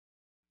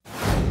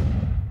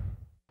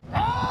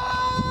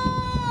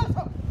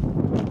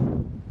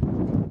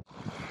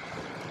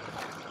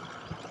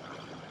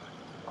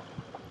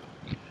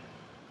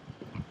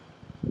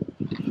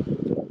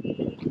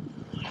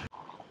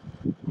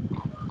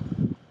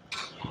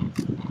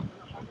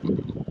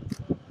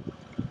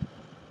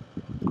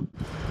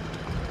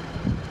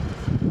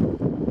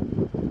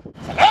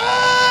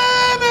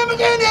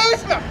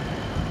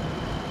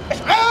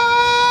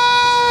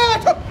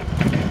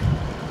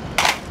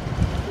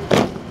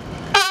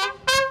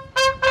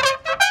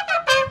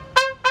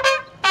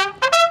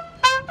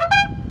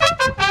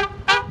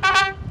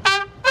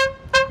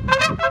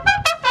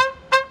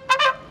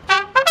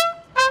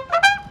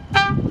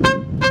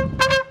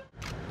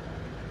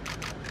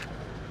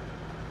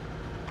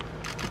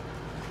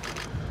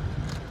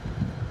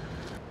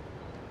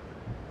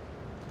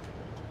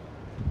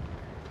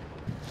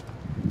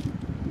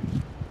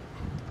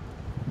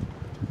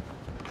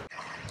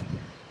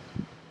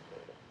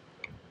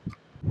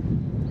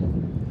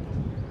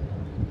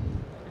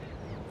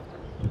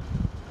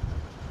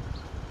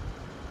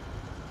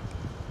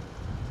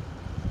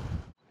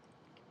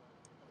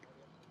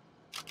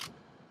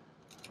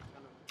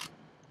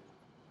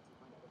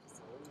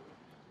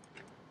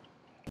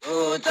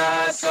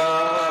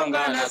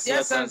Tutasonga na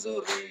siasa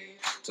nzuri,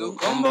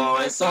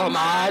 tukomboe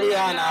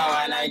Somalia na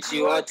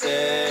wananchi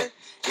wote.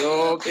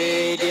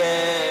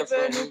 UPDF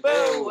nipe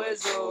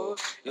uwezo,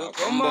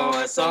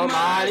 tukomboe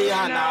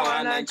Somalia na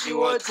wananchi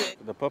wote.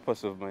 The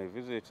purpose of my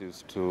visit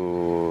is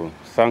to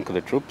thank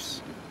the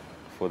troops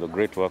for the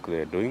great work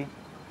they are doing,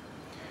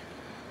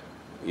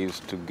 is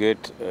to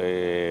get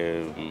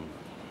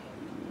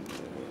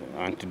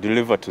and to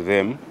deliver to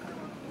them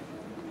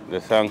the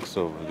thanks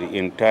of the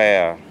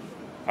entire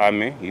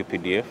army,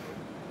 UPDF,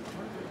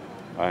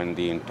 and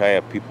the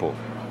entire people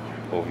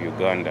of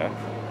Uganda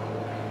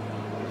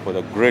for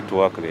the great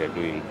work they are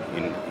doing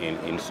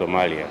in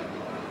Somalia.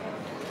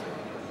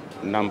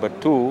 Number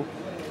two,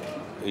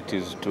 it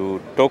is to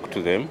talk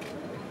to them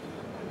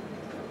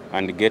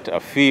and get a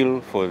feel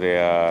for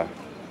the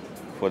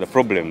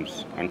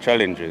problems and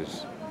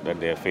challenges that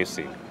they are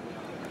facing.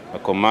 A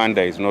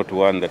commander is not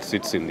one that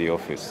sits in the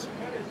office.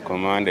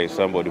 Commander is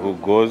somebody who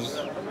goes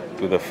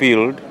to the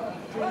field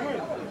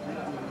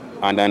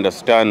and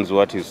understands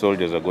what his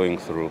soldiers are going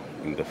through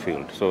in the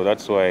field. So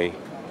that's why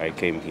I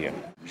came here.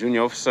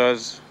 Junior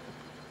officers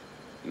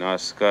na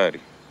askari,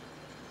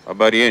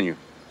 habari yenu.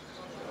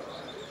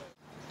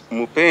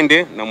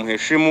 Mupende na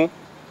mheshimu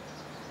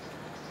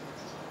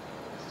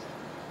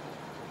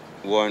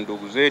wa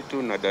ndugu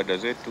zetu na dada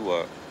zetu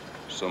wa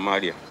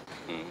Somalia.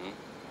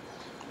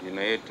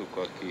 Jina yetu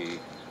kwa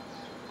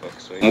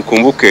Kiswahili.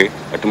 Mkumbuke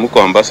ati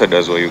mko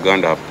ambassadors wa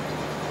Uganda hapa.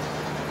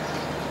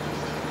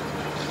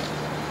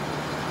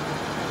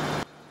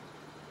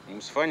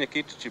 Msifanye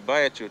kitu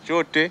kibaya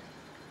chochote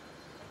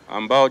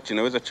ambao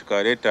kinaweza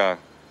kikaleta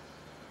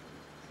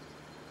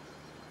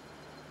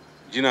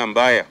jina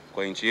mbaya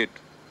kwa nchi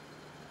yetu.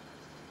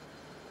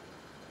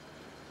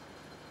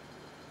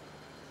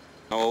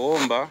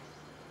 Nawaomba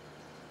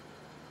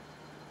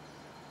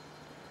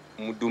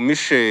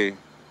mdumishe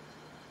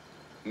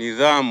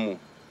nidhamu,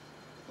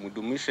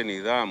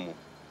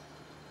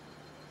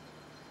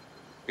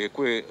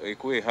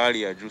 ikuwe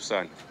hali ya juu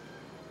sana.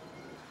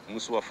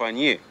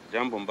 Msiwafanyie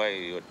jambo mbaya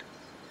yoyote.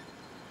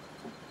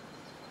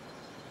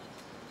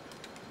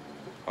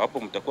 Hapo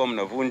mtakuwa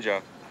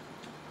mnavunja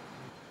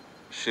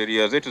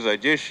sheria zetu za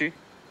jeshi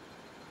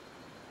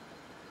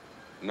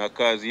na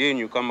kazi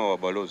yenu kama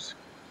wabalozi.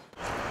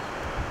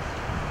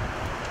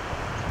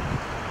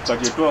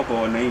 Tajitoa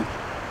kwa wananchi.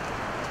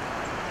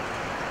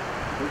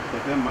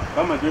 Tutasema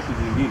kama jeshi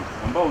zingine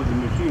ambao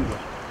zimeshindwa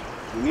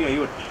dunia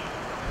yote.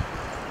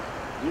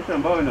 Jeshi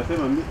ambao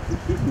inasema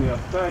sisi ni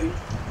askari,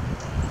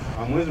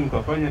 hamwezi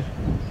mkafanya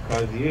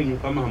kazi yenu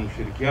kama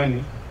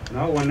hamshirikiani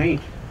na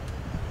wananchi.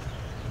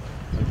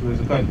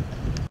 Hatuwezekani.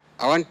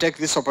 I want to take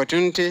this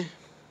opportunity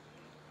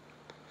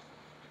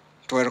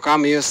to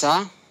welcome you,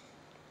 sir,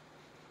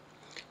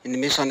 in the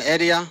mission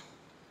area.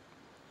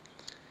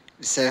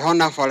 It's an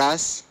honor for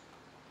us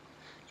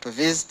to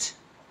visit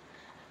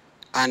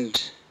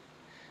and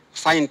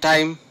find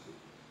time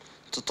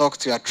to talk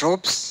to your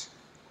troops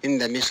in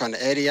the mission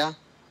area.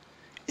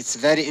 It's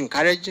very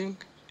encouraging,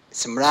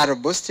 it's morale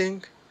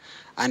boosting,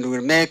 and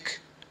will make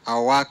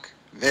our work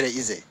very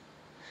easy.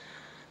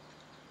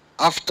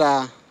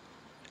 After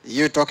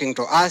you talking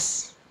to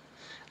us,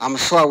 I'm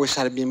sure we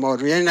shall be more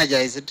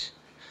re-energized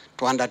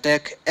to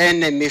undertake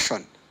any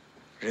mission,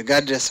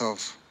 regardless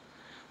of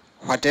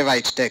whatever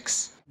it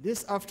takes.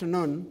 This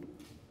afternoon,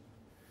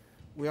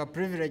 we are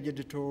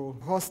privileged to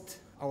host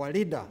our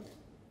leader,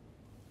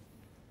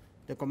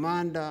 the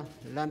Commander,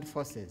 Land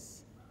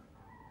Forces.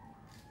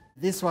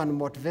 This one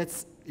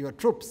motivates your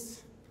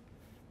troops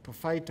to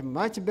fight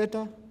much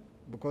better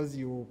because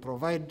you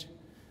provide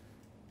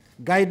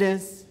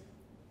guidance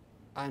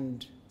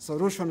and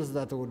solutions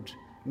that would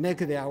make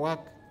their work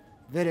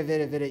very,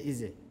 very, very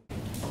easy.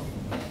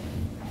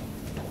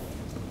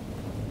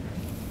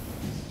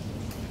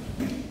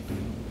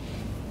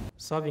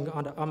 Serving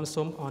under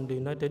AMISOM and the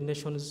United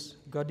Nations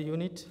Guard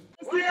Unit.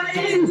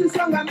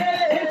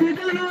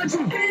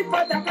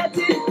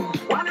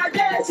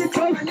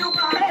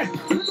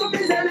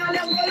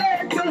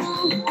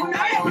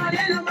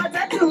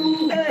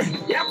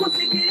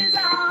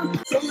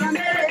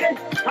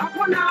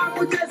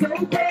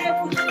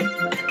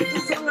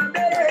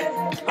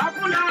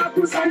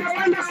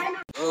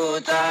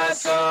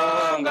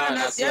 Tutasonga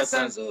na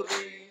siasa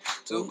nzuri,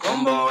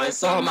 tukomboe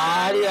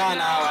Somalia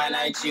na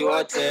wananchi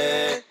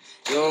wote.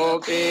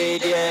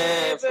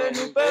 UPDF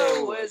nipe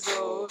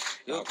uwezo,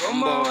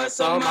 tukomboe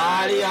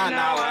Somalia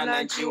na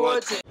wananchi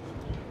wote.